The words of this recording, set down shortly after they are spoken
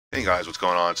Hey guys, what's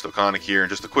going on? It's Dokkan here, and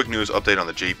just a quick news update on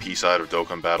the JP side of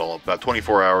Dokkan Battle. About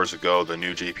 24 hours ago, the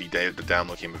new JP day, the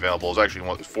download came available. It was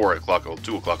actually 4 o'clock, or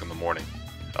 2 o'clock in the morning,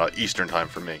 Eastern time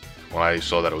for me, when I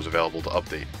saw that it was available to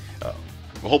update.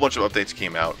 A whole bunch of updates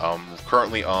came out.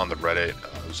 Currently on the Reddit,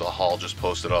 Zehal just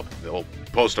posted up,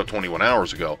 21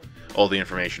 hours ago, all the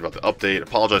information about the update.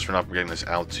 Apologize for not getting this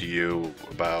out to you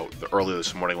about earlier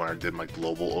this morning when I did my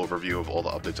global overview of all the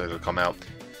updates that have come out.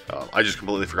 I just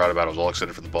completely forgot about it. I was all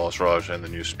excited for the boss rush and the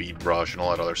new speed rush and all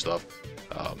that other stuff.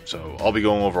 So I'll be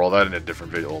going over all that in a different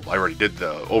video. I already did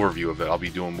the overview of it. I'll be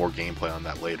doing more gameplay on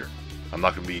that later. I'm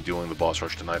not going to be doing the boss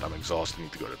rush tonight. I'm exhausted. I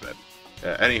need to go to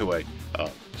bed. Anyway,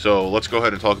 so let's go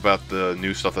ahead and talk about the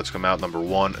new stuff that's come out. Number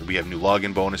one, we have new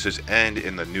login bonuses, and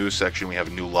in the news section, we have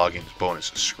a new login bonus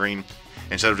screen.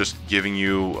 Instead of just giving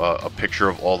you a picture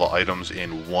of all the items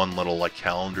in one little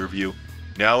calendar view,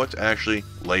 now it's actually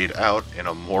laid out in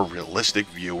a more realistic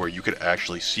view where you could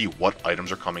actually see what items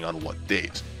are coming on what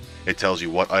days. It tells you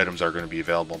what items are going to be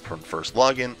available per first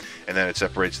login, and then it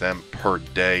separates them per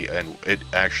day, and it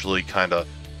actually kind of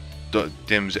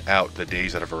dims out the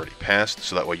days that have already passed,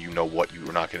 so that way you know what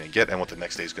you're not going to get and what the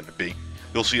next day is going to be.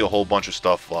 You'll see a whole bunch of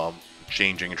stuff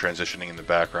changing and transitioning in the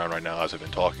background right now as I've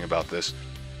been talking about this.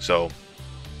 So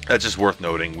that's just worth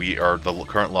noting. The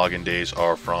current login days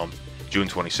are from June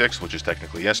 26th, which is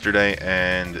technically yesterday,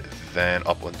 and then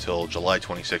up until July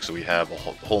 26th, so we have a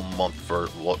whole month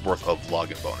worth of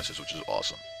login bonuses, which is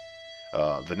awesome.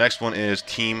 The next one is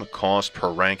team cost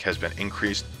per rank has been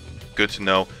increased. Good to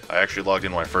know. I actually logged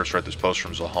in when I first read this post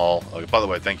from Zehal. By the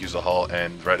way, thank you Zehal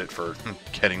and Reddit for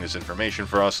getting this information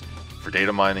for us, for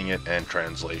data mining it and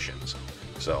translations.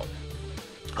 So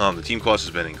the team cost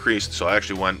has been increased, so I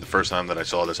actually went, the first time that I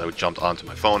saw this, I jumped onto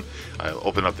my phone, I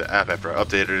opened up the app after I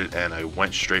updated it, and I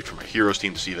went straight for my Heroes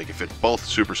team to see if I could fit both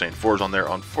Super Saiyan 4s on there.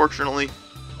 Unfortunately,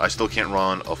 I still can't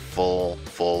run a full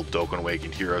Dokkan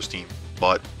Awakened Heroes team,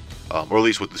 but, or at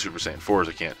least with the Super Saiyan 4s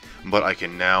I can't, but I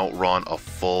can now run a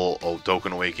full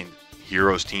Dokkan Awakened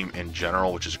Heroes team in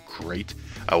general, which is great.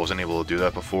 I wasn't able to do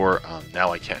that before,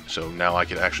 now I can, so now I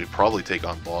could actually probably take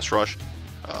on Boss Rush.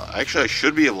 Actually, I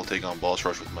should be able to take on Boss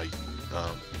Rush with my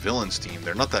villains team.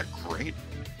 They're not that great,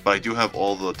 but I do have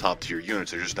all the top tier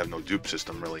units. They just have no dupe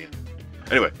system really.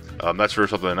 Anyway, that's for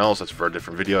something else. That's for a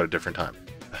different video at a different time.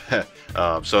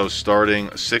 So starting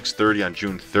 6:30 on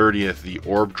June 30th, the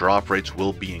orb drop rates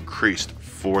will be increased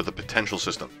for the potential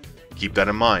system. Keep that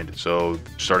in mind. So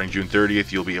starting June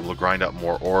 30th, you'll be able to grind out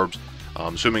more orbs.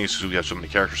 Assuming it's because we have so many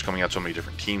characters coming out, so many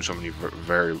different teams, so many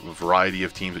variety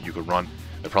of teams that you could run.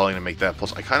 They're probably going to make that.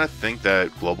 Plus, I kind of think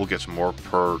that Global gets more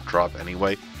per drop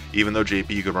anyway. Even though JP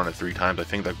you could run it 3 times, I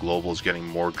think that Global is getting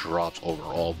more drops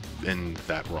overall in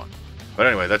that run. But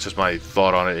anyway, that's just my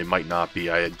thought on it. It might not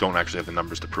be. I don't actually have the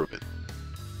numbers to prove it.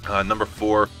 Number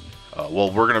 4.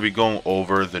 Well, we're going to be going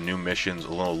over the new missions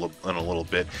in a little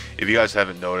bit. If you guys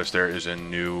haven't noticed, there is a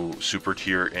new super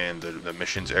tier in the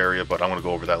missions area, but I'm going to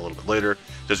go over that a little bit later,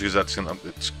 just because it's going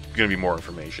to be more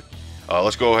information.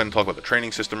 Let's go ahead and talk about the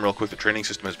training system real quick. The training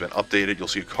system has been updated. You'll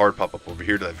see a card pop up over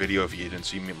here to that video if you didn't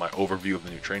see my overview of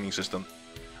the new training system.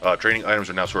 Training items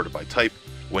are now sorted by type.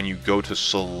 When you go to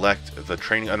select the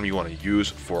training item you want to use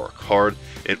for a card,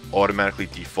 it automatically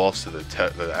defaults to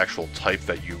the actual type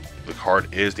that the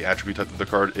card is, the attribute type that the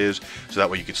card is, so that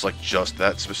way you can select just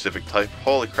that specific type.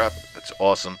 Holy crap, that's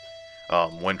awesome.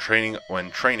 When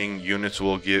training, units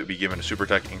will be given a super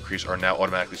attack increase are now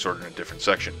automatically sorted in a different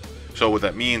section. So what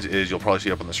that means is, you'll probably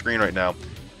see up on the screen right now,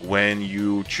 when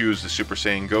you choose the Super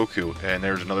Saiyan Goku, and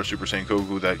there's another Super Saiyan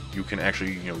Goku that you can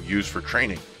actually use for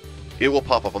training, it will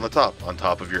pop up on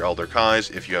top of your Elder Kais,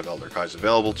 if you have Elder Kais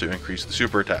available, to increase the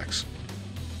super attacks.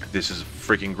 This is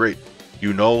freaking great.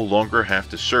 You no longer have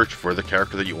to search for the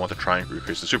character that you want to try and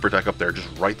increase the super attack up there, just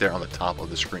right there on the top of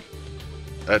the screen.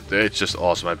 It's just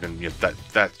awesome. I've been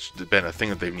that's been a thing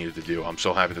that they've needed to do. I'm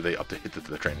so happy that they updated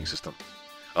the training system.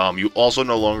 You also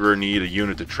no longer need a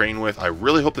unit to train with. I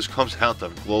really hope this comes out to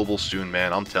Global soon,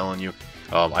 man. I'm telling you.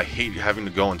 I hate having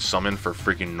to go and summon for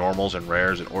freaking normals and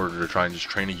rares in order to try and just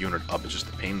train a unit up. It's just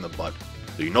a pain in the butt.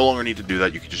 So you no longer need to do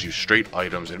that. You can just use straight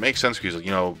items. And it makes sense because,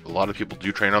 a lot of people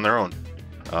do train on their own.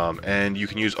 And you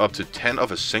can use up to 10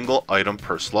 of a single item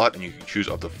per slot, and you can choose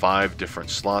up to 5 different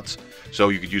slots. So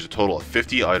you could use a total of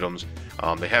 50 items.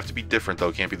 They have to be different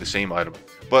though, can't be the same item.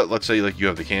 But let's say you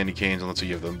have the candy canes, and let's say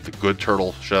you have the good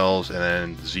turtle shells, and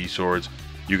then the Z swords.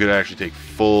 You could actually take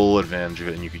full advantage of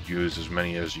it, and you could use as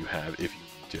many as you have if you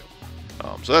need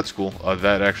to. So that's cool.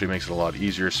 That actually makes it a lot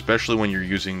easier, especially when you're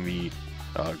using the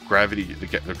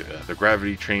the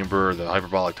gravity chamber, the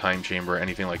hyperbolic time chamber,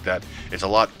 anything like that. It's a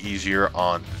lot easier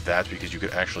on that because you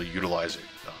could actually utilize it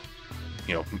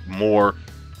more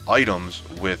items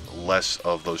with less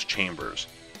of those chambers.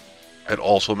 It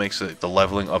also makes the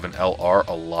leveling of an LR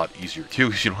a lot easier too,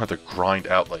 because you don't have to grind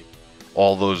out like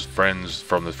all those friends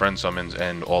from the friend summons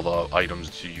and all the items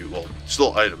to you. Well,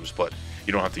 still items, but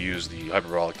you don't have to use the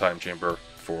hyperbolic time chamber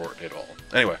for it all.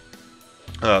 Anyway,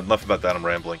 enough about that. I'm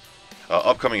rambling.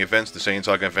 Upcoming events: the Saiyan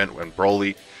Saga event and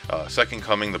Broly. Second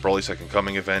Coming, the Broly Second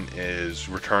Coming event is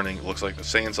returning. It looks like the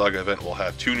Saiyan Saga event will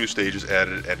have 2 new stages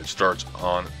added, and it starts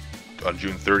on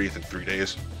June 30th in 3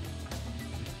 days.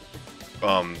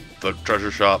 The treasure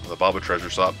shop, the Baba treasure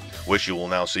shop, which you will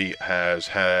now see has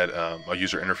had a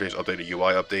user interface update, a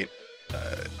UI update.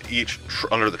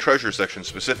 Under the treasure section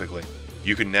specifically,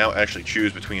 you can now actually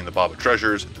choose between the Baba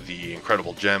treasures, the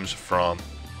incredible gems from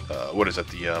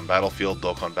the Battlefield,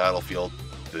 Dokkan Battlefield,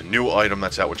 the new item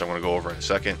that's out, which I'm going to go over in a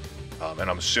second. And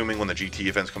I'm assuming when the GT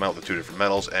events come out with the 2 different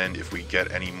medals, and if we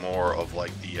get any more of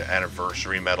like the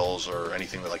anniversary medals or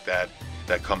anything like that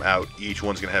come out, each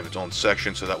one's going to have its own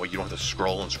section, so that way you don't have to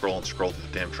scroll and scroll and scroll to the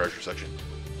damn treasure section.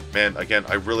 Man, again,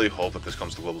 I really hope that this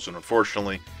comes to global soon.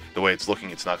 Unfortunately, the way it's looking,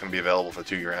 it's not going to be available for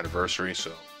the 2-year anniversary,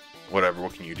 so whatever,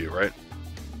 what can you do, right?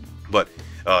 But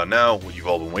now, what you've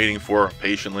all been waiting for,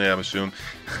 patiently, I'm assuming,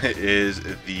 is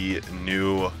the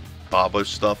new Baba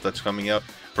stuff that's coming out.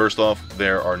 First off,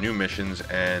 there are new missions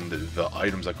and the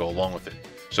items that go along with it.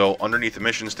 So underneath the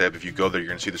missions tab, if you go there, you're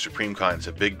going to see the Supreme Kind. It's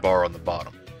a big bar on the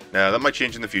bottom. Now, that might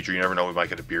change in the future. You never know. We might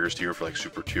get a Beerus tier for like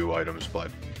Super 2 items,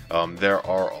 but there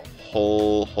are a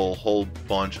whole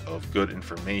bunch of good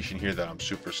information here that I'm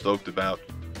super stoked about.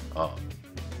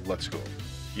 Let's go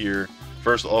here.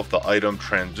 First off, the item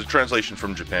the translation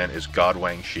from Japan is God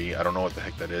Wang Shi. I don't know what the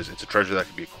heck that is. It's a treasure that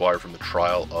can be acquired from the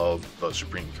trial of the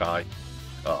Supreme Kai.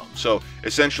 So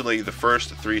essentially, the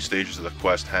first 3 stages of the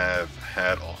quest have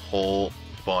had a whole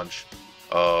bunch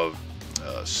of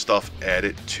stuff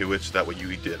added to it, so that way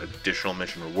you get additional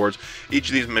mission rewards. Each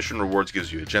of these mission rewards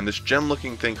gives you a gem. This gem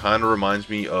looking thing kind of reminds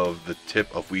me of the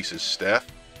tip of Whis' staff.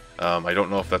 I don't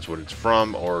know if that's what it's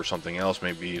from or something else,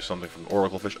 maybe something from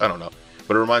Oracle Fish, I don't know.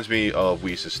 But it reminds me of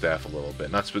Whis' staff a little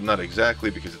bit. Not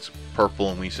exactly, because it's purple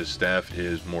and Whis' staff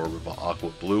is more of an aqua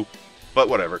blue. But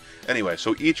whatever. Anyway,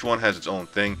 so each one has its own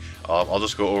thing. I'll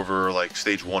just go over like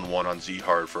stage 1-1 on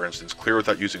Zehal, for instance. Clear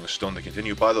without using a stone to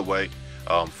continue. By the way,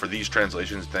 for these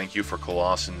translations, thank you for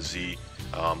Colossus and Z.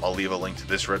 I'll leave a link to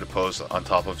this Reddit post on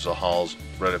top of Zehal's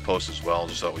Reddit post as well,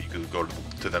 just so you can go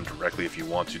to them directly if you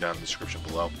want to down in the description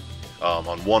below. On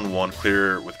 1-1,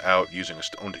 clear without using a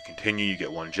stone to continue, you get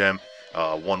 1 gem.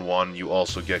 1-1, you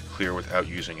also get clear without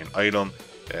using an item.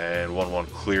 And 1-1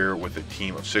 clear with a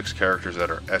team of 6 characters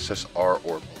that are SSR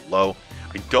or below.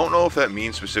 I don't know if that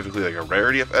means specifically like a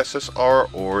rarity of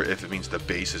SSR or if it means the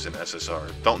base is an SSR.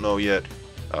 Don't know yet.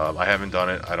 I haven't done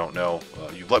it. I don't know.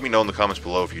 You let me know in the comments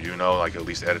below if you do know. I can at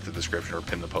least add it to the description or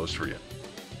pin the post for you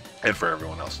and for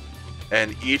everyone else.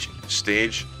 And each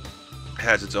stage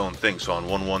has its own thing. So on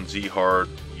 1-1 Z-Hard,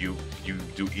 you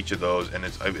do each of those, and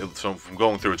so from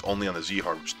going through, it's only on the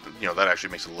Z-Hard, which that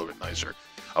actually makes it a little bit nicer.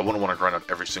 I wouldn't want to grind out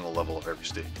every single level of every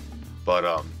stage.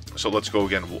 But so let's go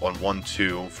again on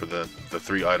 1-2 for the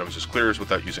 3 items. Is clears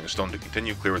without using a stone to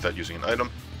continue, clear without using an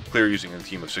item, clear using a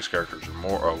team of 6 characters or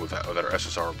more, or that are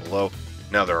SSR or below.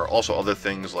 Now there are also other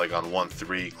things like on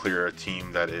 1-3, clear a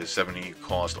team that is 70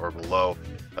 cost or below,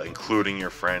 including your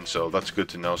friend. So that's good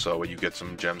to know. So you get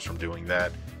some gems from doing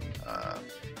that.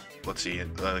 Let's see,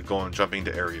 jumping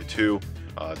to area 2.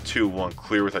 2-1,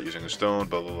 clear without using a stone,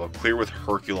 blah blah blah. Clear with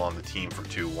Hercule on the team for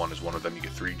 2-1 is one of them. You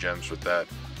get 3 gems with that.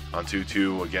 On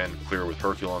 2-2, again, clear with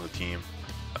Hercule on the team.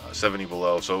 70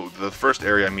 below. So the first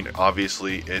area, I mean,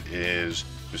 obviously it is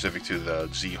specific to the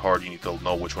Z-Hard. You need to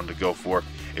know which one to go for.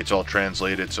 It's all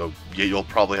translated, so yeah, you'll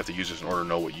probably have to use this in order to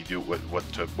know what you do,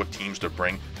 what teams to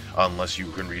bring, unless you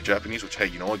can read Japanese. Which, hey,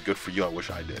 you know what? Good for you. I wish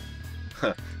I did.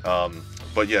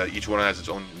 But yeah, each one has its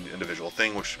own individual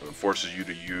thing, which forces you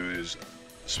to use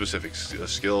specific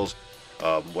skills.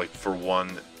 Like for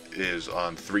one is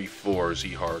on 3-4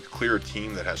 Z-Hard, clear a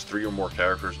team that has 3 or more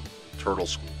characters Turtle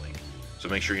School Link. So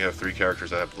make sure you have 3 characters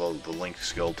that have the Link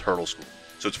skill Turtle School.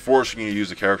 So it's forcing you to use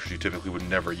the characters you typically would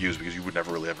never use, because you would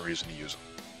never really have a reason to use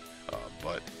them.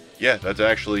 But yeah, that's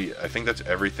actually, I think that's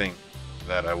everything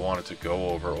that I wanted to go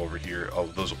over here. Oh,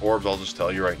 those orbs, I'll just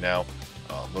tell you right now,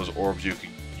 those orbs you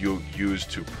use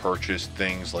to purchase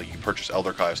things. Like you can purchase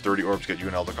Elder Kai. 30 orbs get you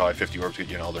an Elder Kai, 50 orbs get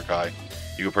you an Elder Kai.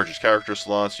 You can purchase character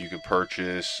slots, you can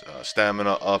purchase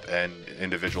stamina up and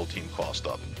individual team cost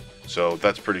up. So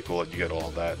that's pretty cool that you get all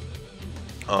of that.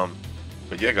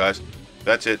 But yeah, guys,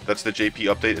 that's it. That's the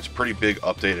JP update. It's a pretty big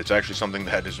update. It's actually something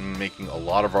that is making a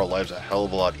lot of our lives a hell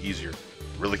of a lot easier.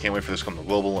 Really can't wait for this to come to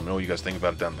global. Let me know what you guys think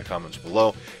about it down in the comments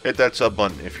below. Hit that sub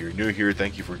button if you're new here.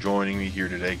 Thank you for joining me here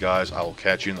today, guys. I will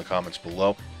catch you in the comments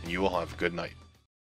below, and you will have a good night.